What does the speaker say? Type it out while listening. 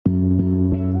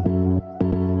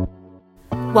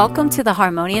Welcome to the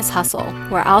Harmonious Hustle,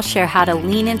 where I'll share how to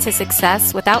lean into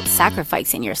success without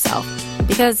sacrificing yourself,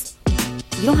 because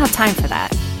you don't have time for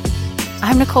that.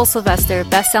 I'm Nicole Sylvester,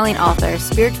 best-selling author,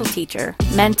 spiritual teacher,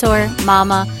 mentor,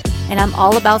 mama, and I'm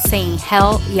all about saying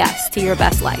hell yes to your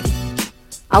best life.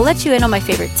 I'll let you in on my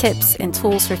favorite tips and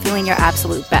tools for feeling your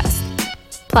absolute best.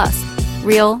 Plus,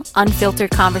 real,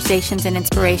 unfiltered conversations and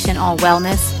inspiration on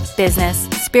wellness, business,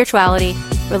 spirituality,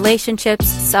 relationships,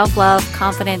 self-love,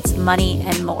 confidence, money,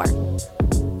 and more.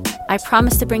 I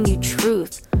promise to bring you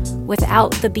truth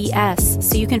without the BS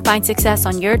so you can find success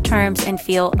on your terms and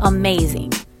feel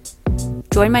amazing.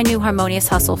 Join my new Harmonious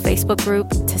Hustle Facebook group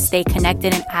to stay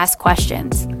connected and ask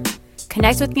questions.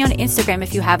 Connect with me on Instagram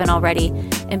if you haven't already,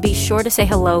 and be sure to say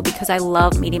hello because I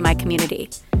love meeting my community.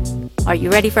 Are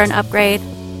you ready for an upgrade?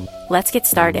 Let's get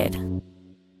started.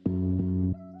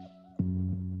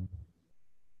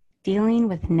 Dealing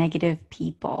with negative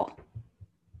people.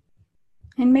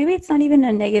 And maybe it's not even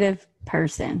a negative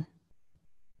person,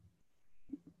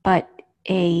 but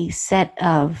a set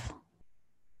of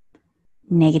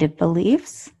negative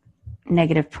beliefs,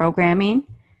 negative programming.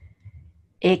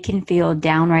 It can feel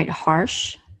downright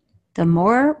harsh. The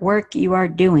more work you are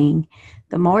doing,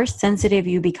 the more sensitive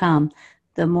you become,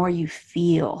 the more you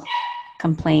feel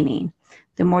complaining,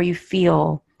 the more you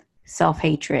feel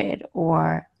self-hatred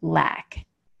or lack.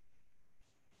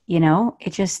 You know,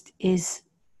 it just is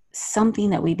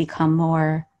something that we become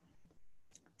more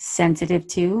sensitive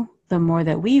to the more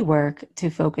that we work to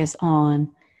focus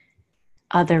on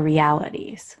other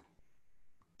realities.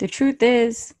 The truth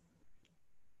is,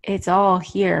 it's all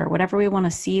here. Whatever we want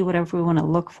to see, whatever we want to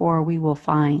look for, we will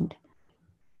find.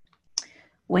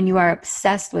 When you are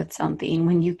obsessed with something,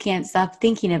 when you can't stop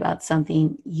thinking about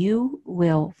something, you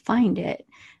will find it.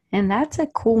 And that's a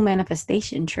cool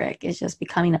manifestation trick. It's just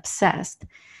becoming obsessed.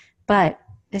 But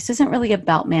this isn't really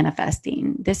about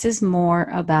manifesting. This is more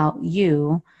about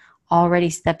you already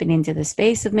stepping into the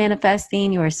space of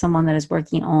manifesting. You are someone that is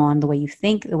working on the way you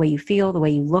think, the way you feel, the way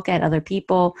you look at other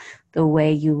people, the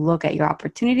way you look at your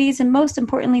opportunities, and most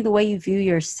importantly, the way you view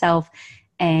yourself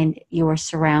and your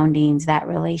surroundings, that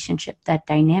relationship, that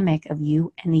dynamic of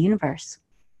you and the universe.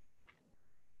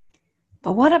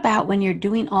 But what about when you're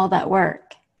doing all that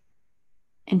work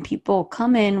and people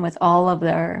come in with all of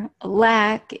their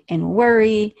lack and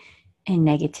worry and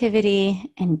negativity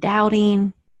and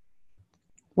doubting?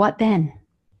 What then?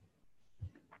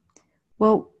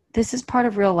 Well, this is part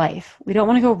of real life. We don't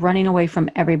want to go running away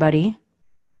from everybody.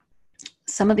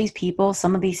 Some of these people,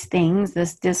 some of these things,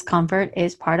 this discomfort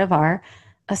is part of our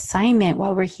assignment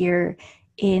while we're here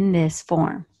in this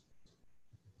form.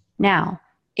 Now,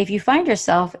 if you find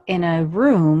yourself in a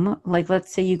room, like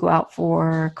let's say you go out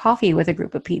for coffee with a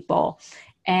group of people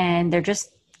and they're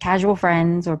just casual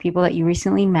friends or people that you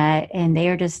recently met and they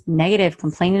are just negative,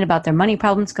 complaining about their money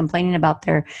problems, complaining about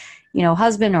their,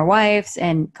 husband or wives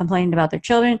and complaining about their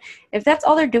children. If that's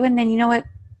all they're doing, then you know what?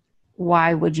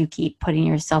 Why would you keep putting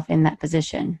yourself in that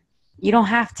position? You don't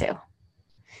have to.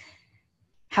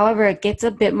 However, it gets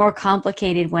a bit more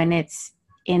complicated when it's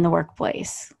in the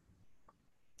workplace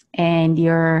and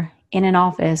you're in an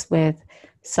office with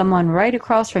someone right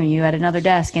across from you at another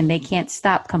desk and they can't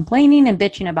stop complaining and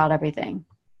bitching about everything.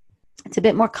 It's a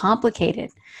bit more complicated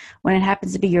when it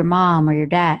happens to be your mom or your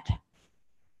dad,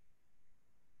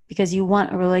 because you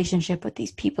want a relationship with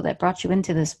these people that brought you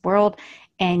into this world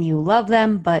and you love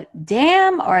them, but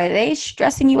damn, are they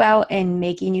stressing you out and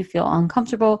making you feel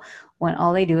uncomfortable when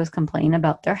all they do is complain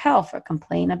about their health or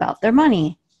complain about their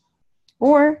money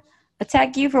or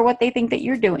attack you for what they think that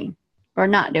you're doing or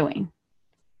not doing.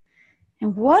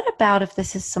 And what about if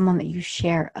this is someone that you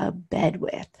share a bed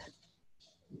with?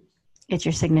 It's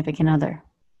your significant other.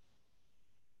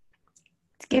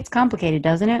 It gets complicated,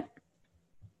 doesn't it?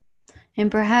 And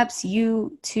perhaps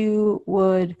you two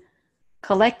would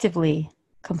collectively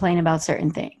complain about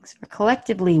certain things or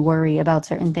collectively worry about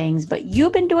certain things, but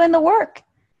you've been doing the work.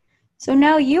 So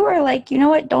now you are like, you know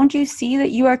what? Don't you see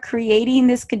that you are creating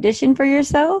this condition for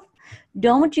yourself?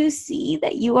 Don't you see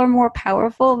that you are more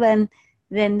powerful than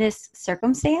this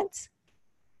circumstance?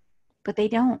 But they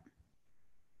don't.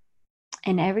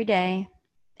 And every day,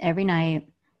 every night,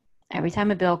 every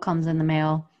time a bill comes in the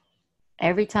mail,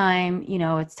 every time,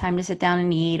 it's time to sit down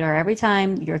and eat, or every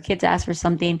time your kids ask for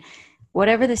something,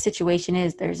 whatever the situation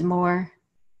is, there's more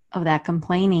of that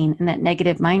complaining and that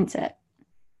negative mindset.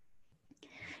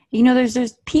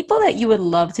 There's people that you would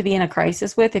love to be in a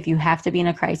crisis with if you have to be in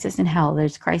a crisis. And hell,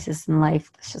 there's crisis in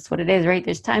life. That's just what it is, right?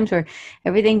 There's times where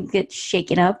everything gets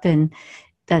shaken up and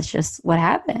that's just what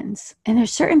happens. And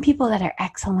there's certain people that are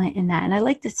excellent in that. And I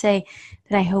like to say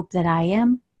that I hope that I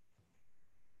am.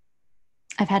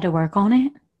 I've had to work on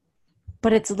it.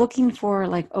 But it's looking for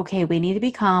like, okay, we need to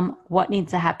be calm. What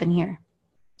needs to happen here?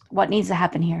 What needs to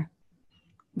happen here?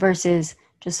 Versus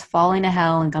just falling to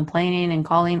hell and complaining and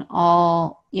calling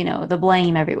all, the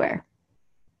blame everywhere.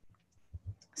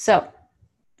 So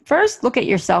first, look at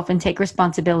yourself and take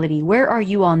responsibility. Where are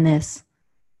you on this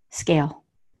scale?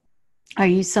 Are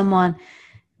you someone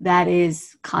that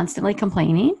is constantly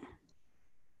complaining?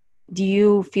 Do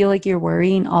you feel like you're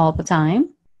worrying all the time,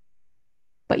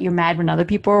 but you're mad when other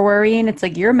people are worrying? It's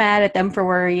like you're mad at them for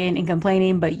worrying and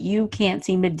complaining, but you can't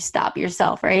seem to stop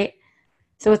yourself, right?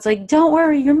 So it's like, don't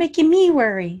worry, you're making me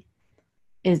worry.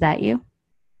 Is that you?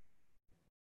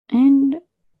 And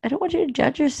I don't want you to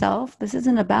judge yourself. This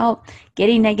isn't about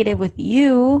getting negative with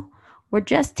you. We're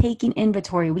just taking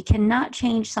inventory. We cannot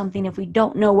change something if we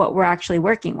don't know what we're actually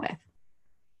working with,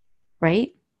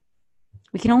 right?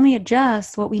 We can only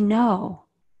adjust what we know.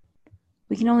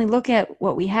 We can only look at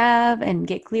what we have and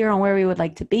get clear on where we would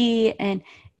like to be and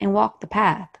walk the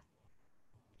path.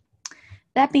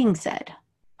 That being said,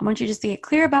 I want you just to get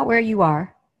clear about where you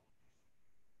are.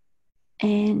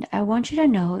 And I want you to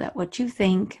know that what you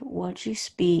think, what you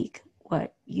speak,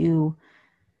 what you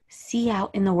see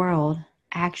out in the world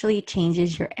actually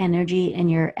changes your energy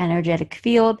and your energetic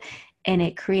field, and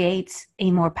it creates a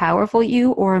more powerful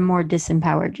you or a more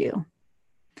disempowered you.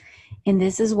 And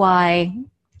this is why,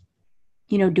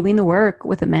 doing the work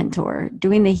with a mentor,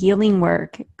 doing the healing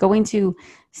work, going to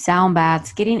sound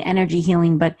baths, getting energy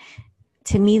healing. But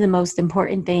to me, the most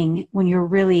important thing when you're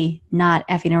really not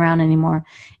effing around anymore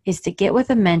is to get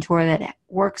with a mentor that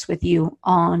works with you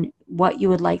on what you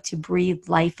would like to breathe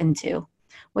life into,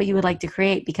 what you would like to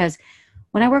create. Because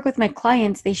when I work with my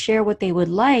clients, they share what they would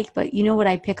like, but you know what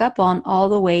I pick up on? All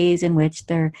the ways in which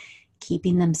they're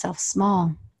keeping themselves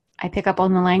small. I pick up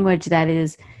on the language that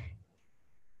is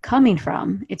coming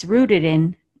from, it's rooted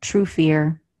in true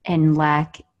fear and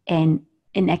lack and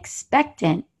an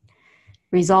expectant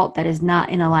result that is not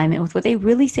in alignment with what they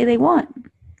really say they want.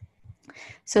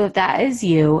 So if that is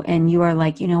you and you are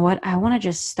like, you know what, I want to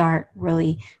just start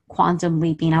really quantum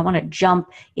leaping. I want to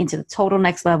jump into the total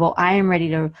next level. I am ready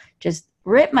to just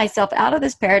rip myself out of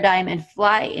this paradigm and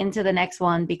fly into the next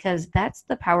one, because that's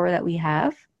the power that we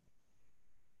have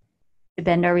to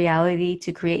bend our reality,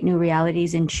 to create new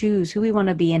realities and choose who we want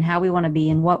to be and how we want to be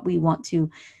and what we want to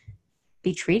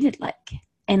be treated like.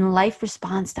 And life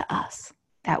responds to us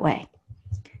that way.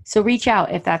 So reach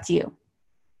out if that's you.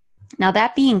 Now,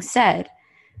 that being said,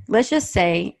 let's just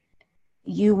say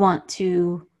you want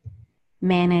to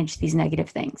manage these negative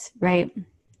things, right?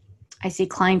 I see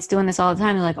clients doing this all the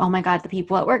time. They're like, oh my God, the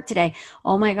people at work today.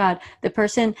 Oh my God, the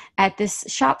person at this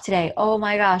shop today. Oh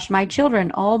my gosh, my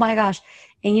children. Oh my gosh.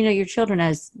 And your children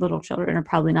as little children are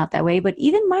probably not that way. But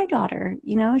even my daughter,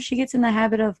 she gets in the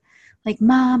habit of like,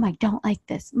 Mom, I don't like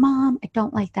this. Mom, I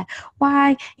don't like that.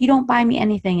 Why? You don't buy me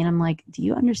anything. And I'm like, do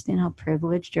you understand how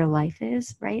privileged your life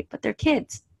is? Right? But they're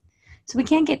kids. So we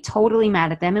can't get totally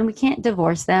mad at them, and we can't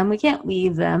divorce them. We can't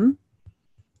leave them.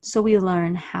 So we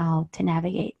learn how to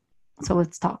navigate. So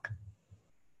let's talk.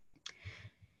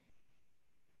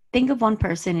 Think of one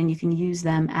person and you can use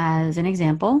them as an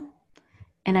example.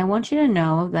 And I want you to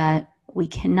know that we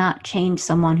cannot change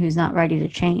someone who's not ready to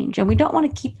change. And we don't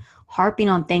want to keep harping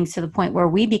on things to the point where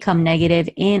we become negative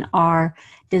in our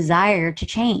desire to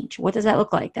change. What does that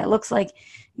look like? That looks like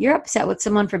you're upset with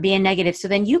someone for being negative. So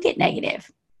then you get negative.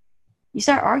 You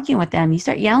start arguing with them. You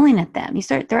start yelling at them. You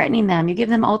start threatening them. You give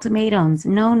them ultimatums.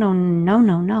 No, no, no,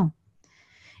 no, no.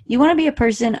 You want to be a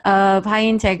person of high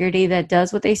integrity that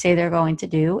does what they say they're going to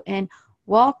do and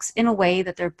walks in a way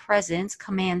that their presence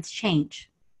commands change.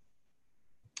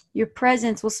 Your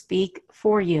presence will speak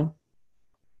for you.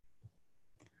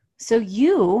 So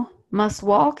you must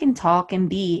walk and talk and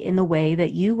be in the way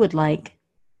that you would like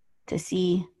to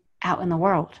see out in the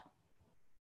world.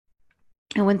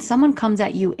 And when someone comes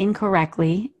at you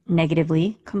incorrectly,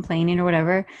 negatively, complaining or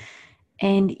whatever,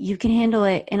 and you can handle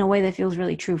it in a way that feels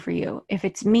really true for you. If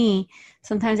it's me,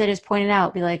 sometimes I just point it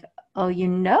out, be like,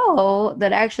 oh,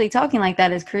 that actually talking like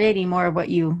that is creating more of what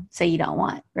you say you don't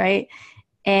want, right?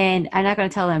 And I'm not going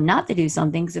to tell them not to do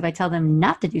something, because if I tell them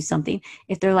not to do something,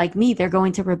 if they're like me, they're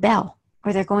going to rebel,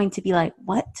 or they're going to be like,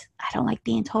 what? I don't like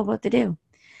being told what to do.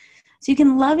 So you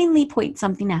can lovingly point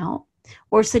something out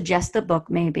or suggest a book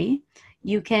maybe.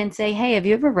 You can say, hey, have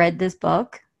you ever read this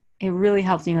book? It really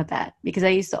helps me with that, because I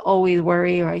used to always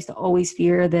worry, or I used to always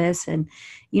fear this. And,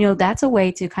 that's a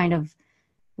way to kind of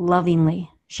lovingly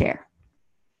share.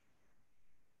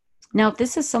 Now, if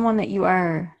this is someone that you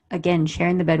are, again,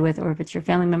 sharing the bed with, or if it's your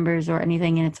family members or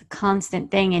anything, and it's a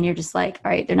constant thing, and you're just like, all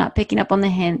right, they're not picking up on the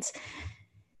hints,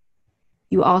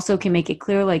 you also can make it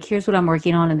clear, like, here's what I'm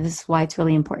working on, and this is why it's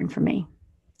really important for me.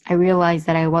 I realized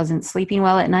that I wasn't sleeping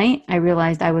well at night. I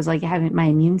realized I was like my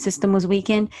immune system was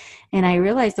weakened. And I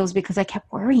realized it was because I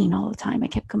kept worrying all the time. I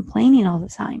kept complaining all the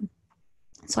time.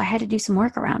 So I had to do some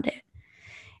work around it.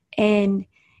 And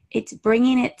it's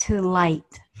bringing it to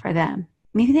light for them.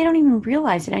 Maybe they don't even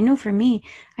realize it. I know for me,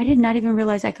 I did not even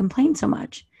realize I complained so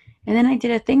much. And then I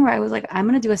did a thing where I was like, I'm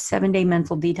going to do a 7-day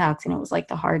mental detox. And it was like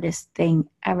the hardest thing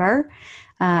ever.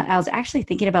 I was actually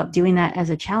thinking about doing that as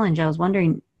a challenge. I was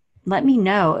wondering, let me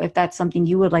know if that's something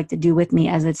you would like to do with me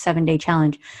as a 7-day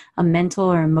challenge, a mental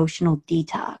or emotional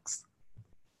detox.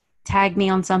 Tag me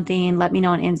on something. Let me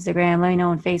know on Instagram. Let me know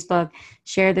on Facebook.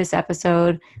 Share this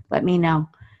episode. Let me know.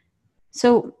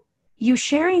 So you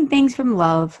sharing things from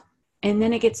love, and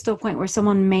then it gets to a point where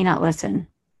someone may not listen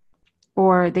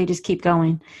or they just keep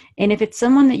going. And if it's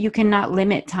someone that you cannot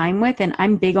limit time with, and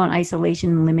I'm big on isolation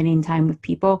and limiting time with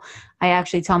people, I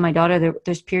actually tell my daughter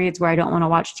there's periods where I don't want to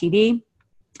watch TV.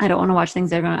 I don't want to watch things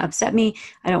that are going to upset me.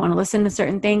 I don't want to listen to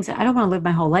certain things. I don't want to live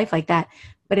my whole life like that.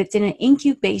 But it's in an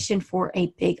incubation for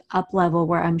a big up level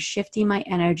where I'm shifting my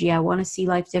energy. I want to see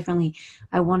life differently.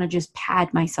 I want to just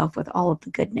pad myself with all of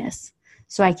the goodness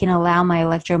so I can allow my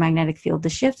electromagnetic field to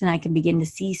shift and I can begin to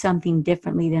see something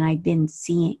differently than I've been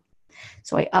seeing.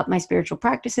 So I up my spiritual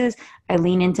practices. I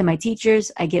lean into my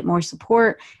teachers. I get more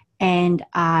support and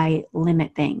I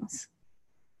limit things.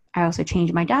 I also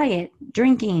change my diet,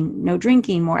 drinking, no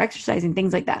drinking, more exercising,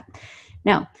 things like that.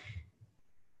 Now,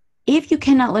 if you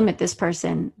cannot limit this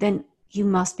person, then you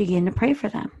must begin to pray for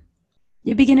them.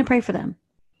 You begin to pray for them.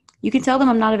 You can tell them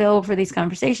I'm not available for these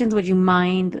conversations. Would you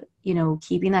mind,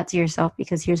 keeping that to yourself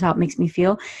because here's how it makes me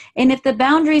feel. And if the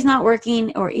boundary is not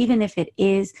working, or even if it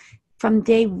is, from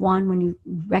day one, when you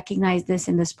recognize this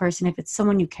in this person, if it's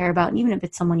someone you care about, and even if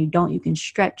it's someone you don't, you can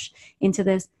stretch into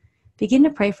this. Begin to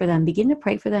pray for them. Begin to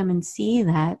pray for them and see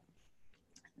that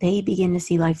they begin to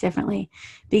see life differently.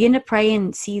 Begin to pray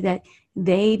and see that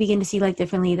they begin to see life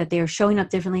differently, that they are showing up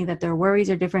differently, that their worries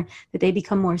are different, that they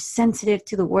become more sensitive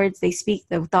to the words they speak,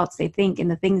 the thoughts they think,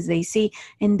 and the things they see,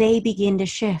 and they begin to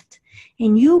shift.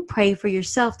 And you pray for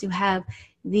yourself to have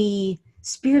the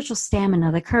spiritual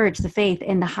stamina, the courage, the faith,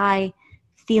 and the high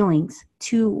feelings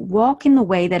to walk in the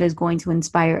way that is going to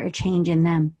inspire a change in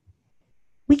them.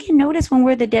 We can notice when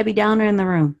we're the Debbie Downer in the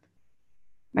room,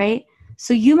 right?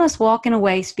 So you must walk in a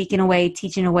way, speak in a way,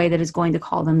 teach in a way that is going to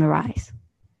call them to rise.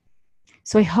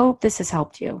 So I hope this has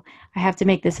helped you. I have to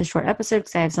make this a short episode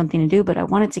because I have something to do, but I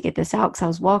wanted to get this out because I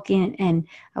was walking and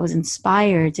I was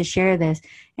inspired to share this.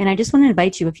 And I just want to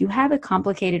invite you, if you have a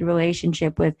complicated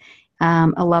relationship with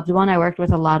a loved one, I worked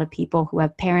with a lot of people who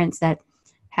have parents that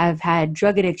have had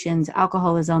drug addictions,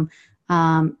 alcoholism,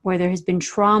 where there has been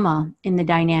trauma in the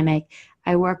dynamic.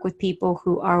 I work with people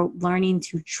who are learning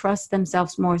to trust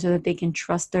themselves more so that they can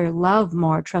trust their love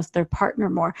more, trust their partner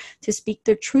more, to speak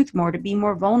their truth more, to be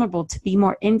more vulnerable, to be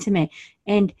more intimate,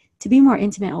 and to be more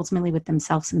intimate ultimately with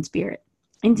themselves and spirit.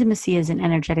 Intimacy is an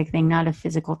energetic thing, not a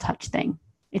physical touch thing.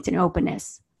 It's an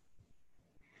openness.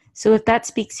 So if that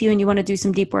speaks to you and you want to do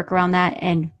some deep work around that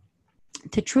and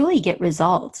to truly get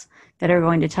results that are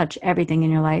going to touch everything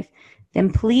in your life, then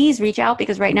please reach out,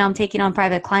 because right now I'm taking on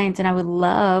private clients and I would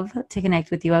love to connect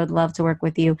with you. I would love to work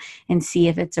with you and see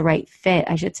if it's a right fit.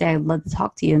 I should say I'd love to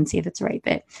talk to you and see if it's a right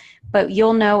fit. But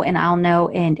you'll know and I'll know,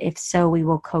 and if so, we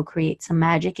will co-create some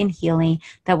magic and healing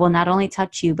that will not only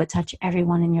touch you, but touch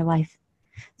everyone in your life.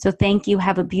 So thank you.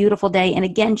 Have a beautiful day. And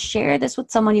again, share this with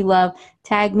someone you love.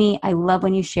 Tag me. I love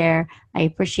when you share. I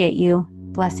appreciate you.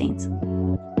 Blessings.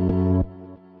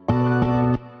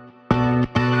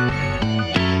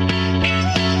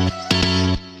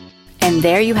 And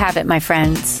there you have it, my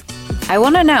friends. I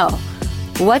want to know,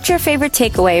 what's your favorite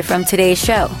takeaway from today's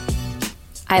show?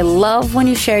 I love when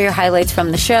you share your highlights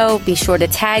from the show. Be sure to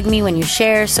tag me when you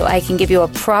share so I can give you a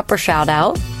proper shout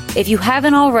out. If you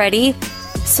haven't already,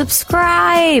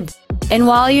 subscribe. And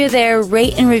while you're there,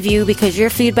 rate and review, because your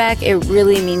feedback, it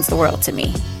really means the world to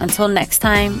me. Until next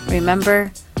time,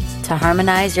 remember to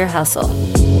harmonize your hustle.